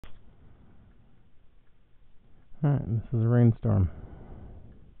Alright, this is a rainstorm.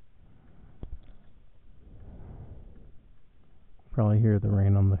 Probably hear the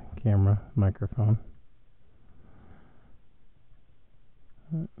rain on the camera microphone.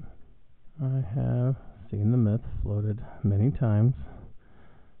 I have seen the myth floated many times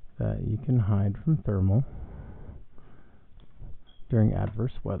that you can hide from thermal during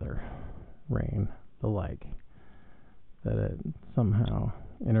adverse weather, rain, the like, that it somehow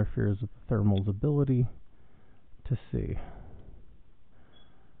interferes with the thermal's ability to see.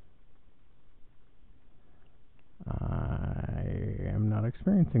 I am not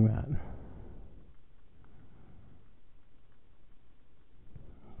experiencing that. In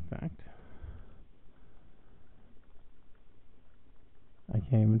fact, I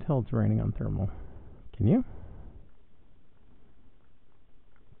can't even tell it's raining on thermal. Can you?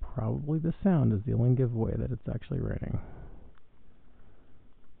 Probably the sound is the only giveaway that it's actually raining.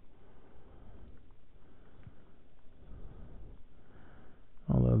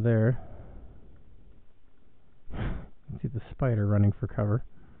 Although there, you can see the spider running for cover.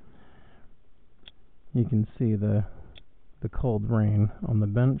 You can see the cold rain on the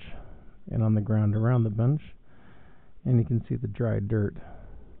bench and on the ground around the bench, and you can see the dry dirt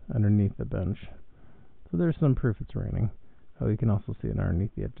underneath the bench. So there's some proof it's raining. Oh, you can also see it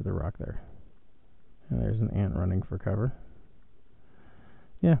underneath the edge of the rock there. And there's an ant running for cover.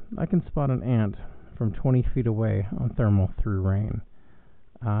 Yeah, I can spot an ant from 20 feet away on thermal through rain.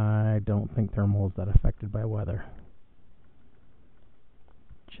 I don't think thermal is that affected by weather.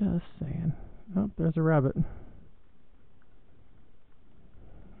 Just saying. Oh, there's a rabbit.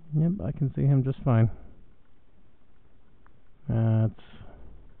 Yep, I can see him just fine. That's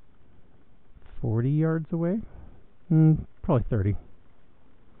 40 yards away? Probably 30.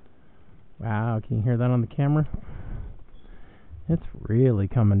 Wow, can you hear that on the camera? It's really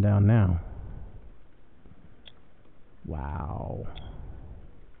coming down now. Wow.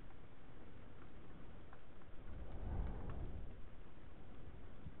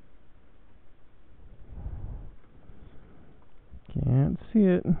 Can't see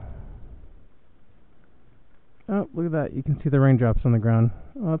it. Oh, look at that. You can see the raindrops on the ground.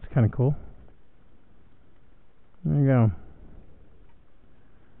 Oh, that's kind of cool. There you go.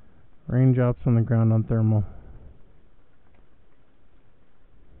 Raindrops on the ground on thermal.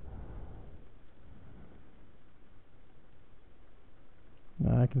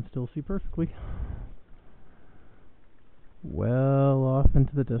 I can still see perfectly. Well off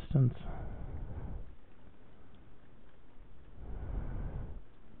into the distance.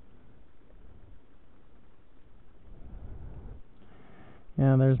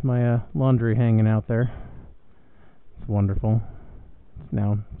 Yeah, there's my laundry hanging out there. It's wonderful. It's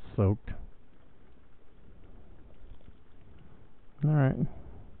now soaked. Alright.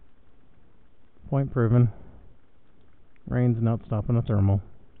 Point proven. Rain's not stopping the thermal.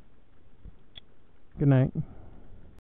 Good night.